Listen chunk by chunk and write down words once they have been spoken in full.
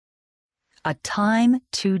A Time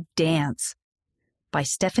to Dance by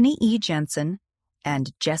Stephanie E. Jensen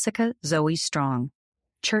and Jessica Zoe Strong,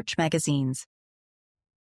 Church Magazines.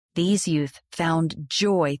 These youth found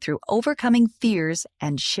joy through overcoming fears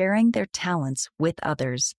and sharing their talents with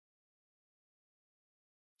others.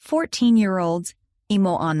 14-year-olds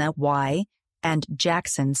Imoana Y. and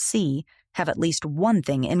Jackson C. have at least one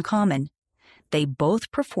thing in common. They both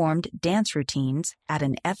performed dance routines at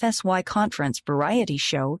an FSY conference variety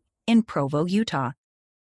show in Provo, Utah.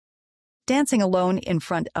 Dancing alone in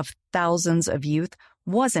front of thousands of youth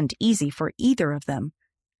wasn't easy for either of them.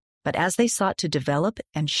 But as they sought to develop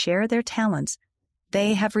and share their talents,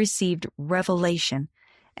 they have received revelation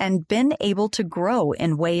and been able to grow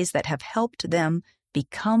in ways that have helped them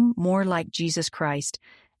become more like Jesus Christ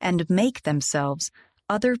and make themselves,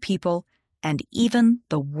 other people, and even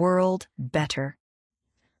the world better.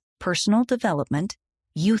 Personal Development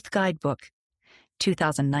Youth Guidebook,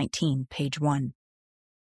 2019, page 1.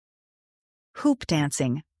 Hoop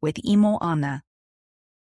Dancing with Imoana.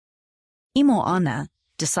 Imoana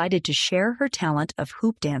decided to share her talent of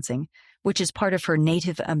hoop dancing, which is part of her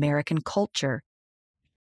Native American culture.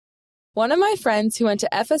 One of my friends who went to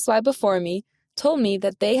FSY before me told me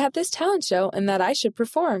that they had this talent show and that I should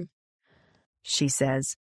perform. She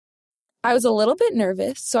says, I was a little bit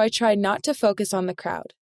nervous, so I tried not to focus on the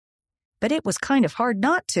crowd. But it was kind of hard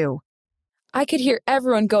not to. I could hear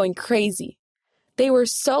everyone going crazy. They were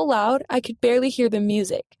so loud I could barely hear the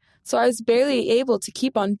music, so I was barely able to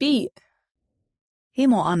keep on beat.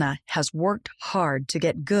 Imoana has worked hard to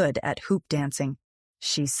get good at hoop dancing.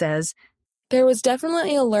 She says, there was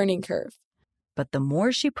definitely a learning curve. But the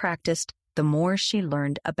more she practiced, the more she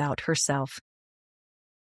learned about herself.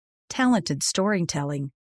 Talented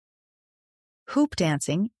storytelling. Hoop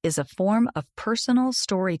dancing is a form of personal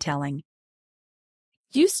storytelling.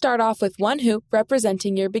 You start off with one hoop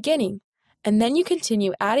representing your beginning, and then you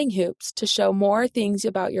continue adding hoops to show more things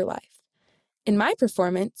about your life. In my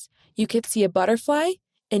performance, you could see a butterfly,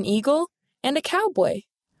 an eagle, and a cowboy.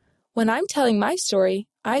 When I'm telling my story,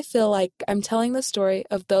 I feel like I'm telling the story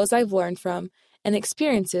of those I've learned from and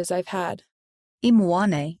experiences I've had.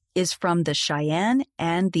 Imoana is from the Cheyenne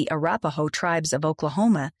and the Arapaho tribes of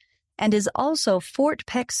Oklahoma and is also Fort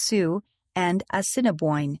Peck Sioux and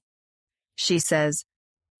Assiniboine. She says,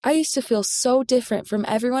 I used to feel so different from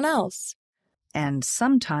everyone else. And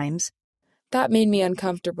sometimes, that made me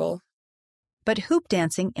uncomfortable. But hoop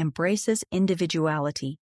dancing embraces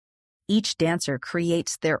individuality. Each dancer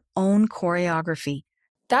creates their own choreography.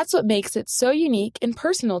 That's what makes it so unique and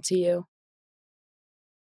personal to you.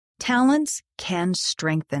 Talents can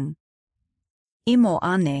strengthen.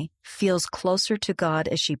 Imoana feels closer to God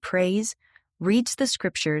as she prays, reads the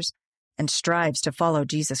scriptures, and strives to follow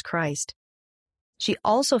Jesus Christ. She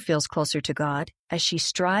also feels closer to God as she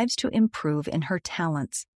strives to improve in her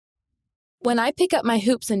talents. When I pick up my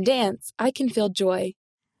hoops and dance, I can feel joy.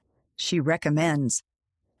 She recommends,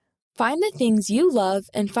 find the things you love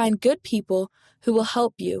and find good people who will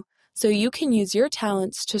help you so you can use your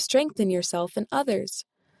talents to strengthen yourself and others.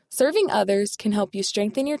 Serving others can help you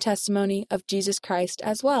strengthen your testimony of Jesus Christ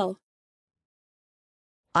as well.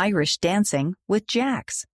 Irish Dancing with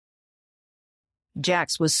Jax.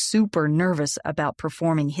 Jax was super nervous about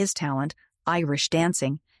performing his talent, Irish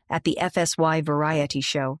dancing, at the FSY variety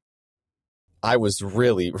show. I was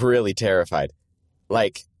really terrified.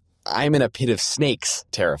 Like, I'm in a pit of snakes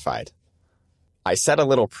terrified. I said a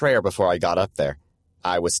little prayer before I got up there.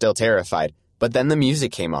 I was still terrified, but then the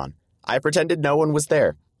music came on. I pretended no one was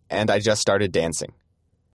there, and I just started dancing.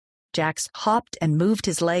 Jax hopped and moved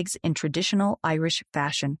his legs in traditional Irish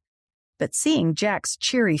fashion. But seeing Jack's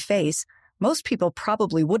cheery face, most people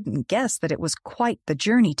probably wouldn't guess that it was quite the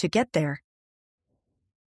journey to get there.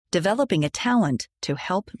 Developing a talent to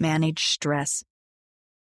help manage stress.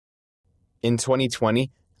 In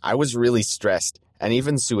 2020, I was really stressed and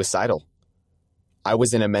even suicidal. I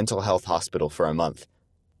was in a mental health hospital for a month.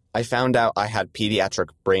 I found out I had pediatric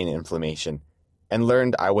brain inflammation and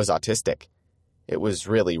learned I was autistic. It was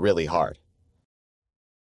really hard.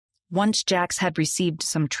 Once Jax had received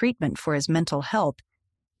some treatment for his mental health,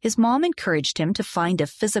 his mom encouraged him to find a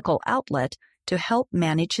physical outlet to help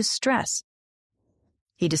manage his stress.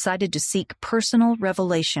 He decided to seek personal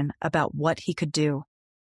revelation about what he could do.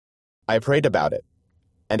 I prayed about it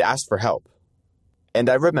and asked for help. And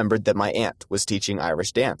I remembered that my aunt was teaching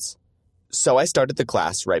Irish dance. So I started the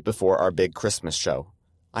class right before our big Christmas show.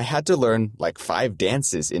 I had to learn like 5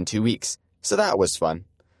 dances in 2 weeks, so that was fun.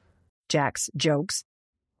 Jax jokes.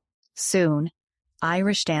 Soon,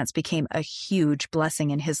 Irish dance became a huge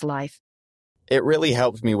blessing in his life. It really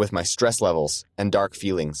helped me with my stress levels and dark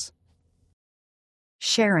feelings.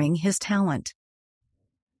 sharing his talent.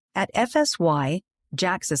 At FSY,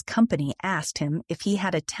 Jax's company asked him if he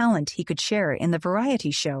had a talent he could share in the variety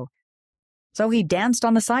show. So he danced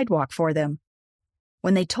on the sidewalk for them.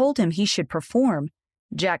 When they told him he should perform,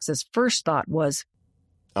 Jax's first thought was,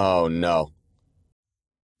 "Oh, no."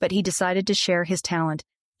 But he decided to share his talent,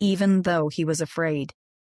 even though he was afraid.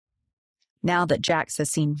 Now that Jax has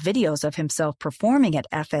seen videos of himself performing at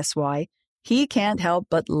FSY, he can't help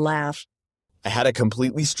but laugh. I had a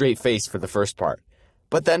completely straight face for the first part,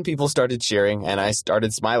 but then people started cheering and I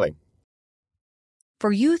started smiling.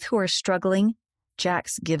 For youth who are struggling,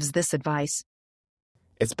 Jax gives this advice.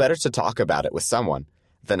 It's better to talk about it with someone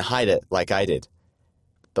than hide it like I did.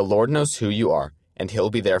 The Lord knows who you are, and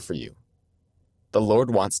He'll be there for you. The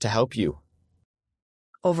Lord wants to help you.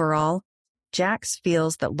 Overall, Jax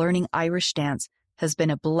feels that learning Irish dance has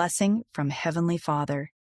been a blessing from Heavenly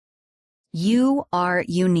Father. You are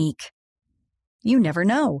unique. You never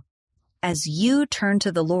know. As you turn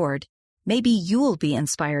to the Lord, maybe you'll be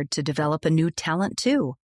inspired to develop a new talent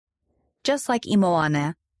too. Just like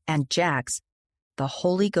Imoana and Jax, the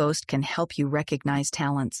Holy Ghost can help you recognize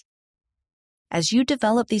talents. As you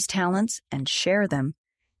develop these talents and share them,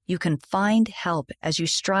 you can find help as you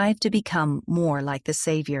strive to become more like the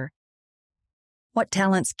Savior. What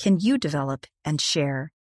talents can you develop and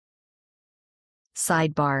share?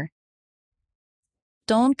 Sidebar.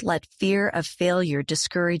 Don't let fear of failure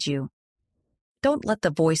discourage you. Don't let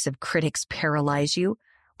the voice of critics paralyze you,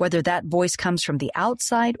 whether that voice comes from the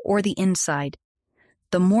outside or the inside.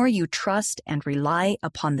 The more you trust and rely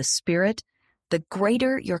upon the Spirit, the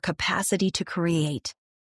greater your capacity to create.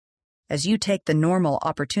 As you take the normal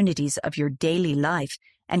opportunities of your daily life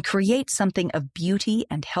and create something of beauty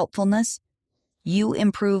and helpfulness, you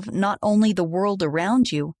improve not only the world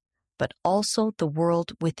around you, but also the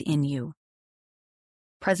world within you.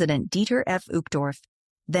 President Dieter F. Uchtdorf,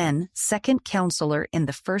 then second counselor in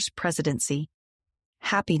the First Presidency.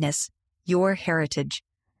 Happiness, Your Heritage.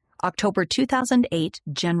 October 2008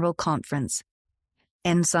 General Conference.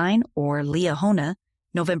 Ensign or Liahona,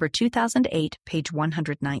 November 2008, page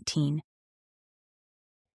 119.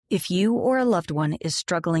 If you or a loved one is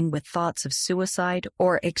struggling with thoughts of suicide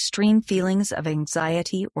or extreme feelings of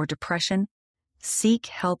anxiety or depression, seek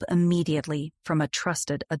help immediately from a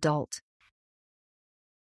trusted adult.